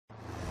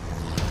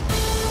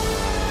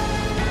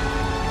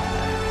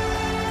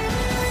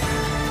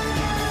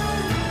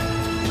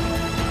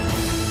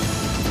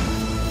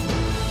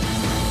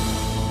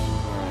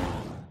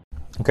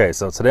Okay,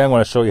 so today I'm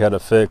going to show you how to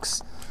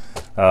fix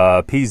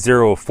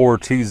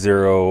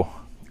P0420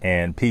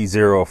 and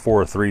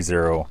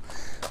P0430,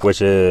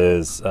 which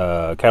is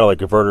catalytic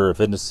converter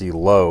efficiency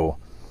low.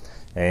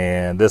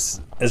 And this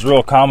is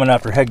real common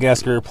after head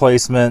gasket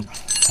replacement.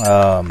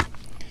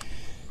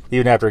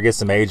 Even after it gets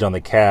some age on the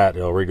cat,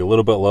 it'll read a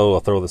little bit low, it'll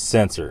throw the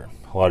sensor.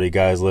 A lot of you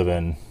guys live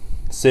in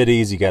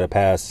cities, you got to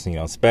pass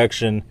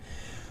inspection.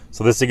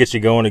 So this to get you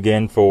going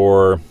again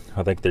for,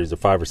 I think there's a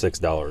 $5 or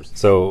 $6.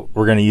 So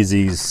we're going to use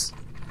these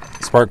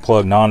spark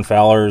plug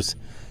non-foulers,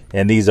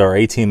 and these are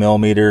 18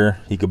 millimeter.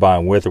 You could buy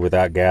them with or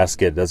without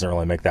gasket. It doesn't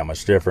really make that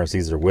much difference.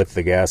 These are with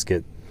the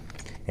gasket,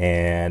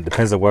 and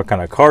depends on what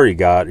kind of car you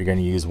got, you're going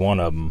to use one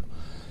of them.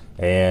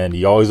 And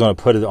you always want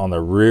to put it on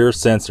the rear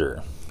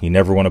sensor. You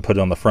never want to put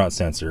it on the front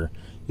sensor.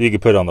 You can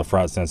put it on the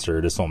front sensor,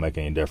 it just won't make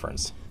any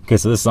difference. Okay,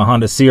 so this is a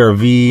Honda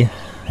CR-V,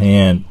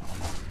 and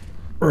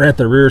we're at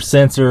the rear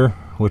sensor,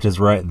 which is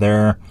right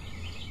there.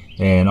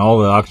 And all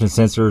the oxygen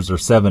sensors are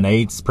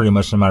 7/8, pretty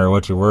much no matter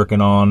what you're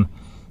working on.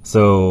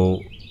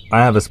 So I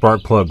have a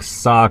spark plug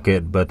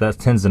socket, but that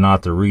tends to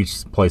not to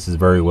reach places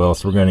very well.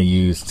 So we're going to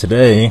use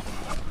today,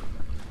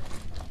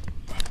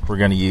 we're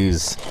going to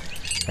use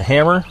a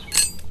hammer,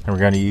 and we're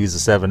going to use a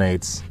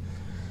 7/8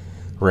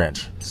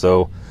 wrench.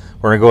 So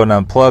we're going to go ahead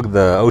and unplug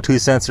the O2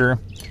 sensor,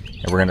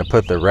 and we're going to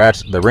put the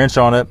wrench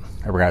on it,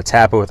 and we're going to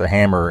tap it with a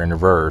hammer in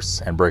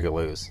reverse and break it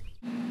loose.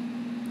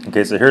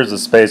 Okay, so here's the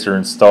spacer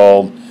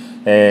installed,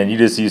 and you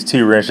just use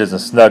 2 wrenches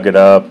and snug it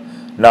up,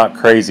 not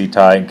crazy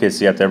tight in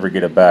case you have to ever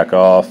get it back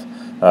off.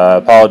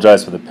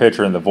 Apologize for the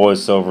picture and the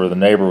voiceover. The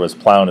neighbor was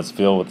plowing his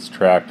field with his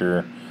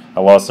tractor. I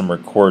lost some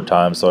record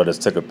time, so I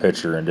just took a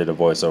picture and did a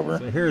voiceover.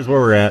 So here's where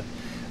we're at.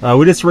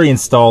 We just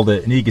reinstalled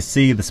it, and you can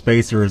see the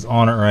spacer is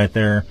on it right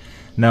there.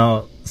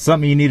 Now,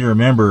 something you need to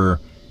remember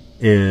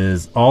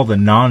is all the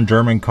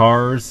non-German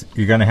cars,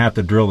 you're going to have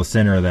to drill the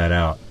center of that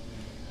out.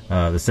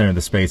 The center of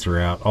the spacer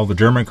out. All the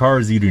German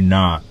cars, you do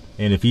not.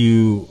 And if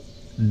you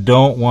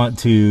don't want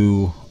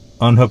to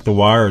unhook the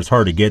wire, it's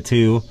hard to get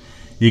to,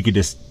 you could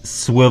just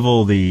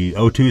swivel the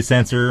O2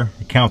 sensor,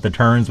 count the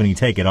turns when you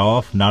take it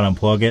off, not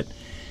unplug it.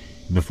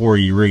 Before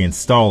you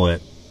reinstall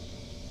it,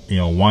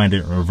 wind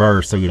it in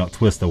reverse so you don't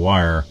twist the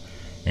wire,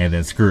 and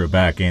then screw it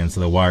back in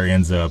so the wire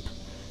ends up,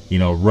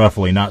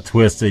 roughly not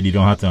twisted. You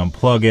don't have to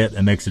unplug it.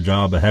 It makes the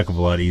job a heck of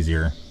a lot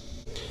easier.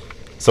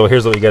 So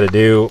here's what you got to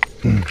do.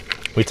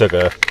 We took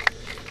a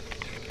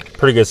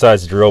pretty good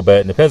sized drill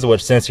bit, and depends on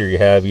which sensor you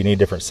have, you need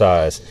different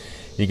size.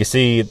 You can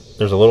see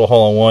there's a little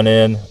hole on one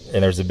end,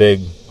 and there's a big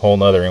hole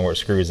in the other end where it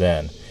screws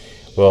in.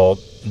 Well,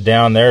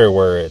 down there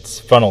where it's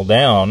funneled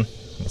down,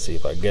 let's see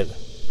if I can get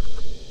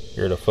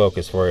here to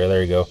focus for you.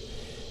 There you go.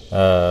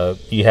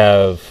 You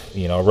have,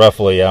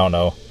 roughly, I don't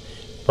know,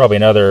 probably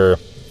another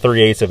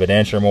 3/8 of an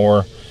inch or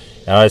more,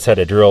 and I just had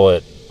to drill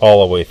it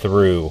all the way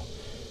through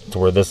to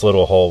where this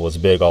little hole was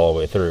big all the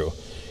way through.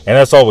 And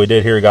that's all we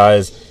did here,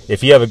 guys.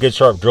 If you have a good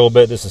sharp drill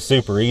bit, this is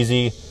super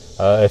easy.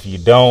 If you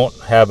don't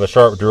have a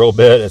sharp drill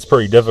bit, it's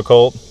pretty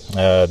difficult.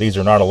 These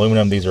are not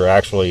aluminum. These are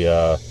actually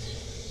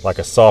like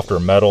a softer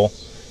metal.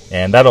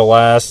 And that'll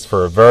last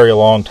for a very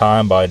long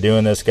time by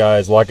doing this,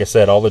 guys. Like I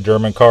said, all the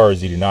German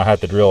cars, you do not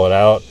have to drill it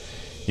out.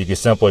 You can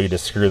simply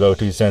just screw the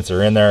O2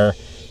 sensor in there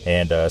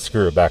and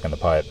screw it back in the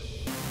pipe.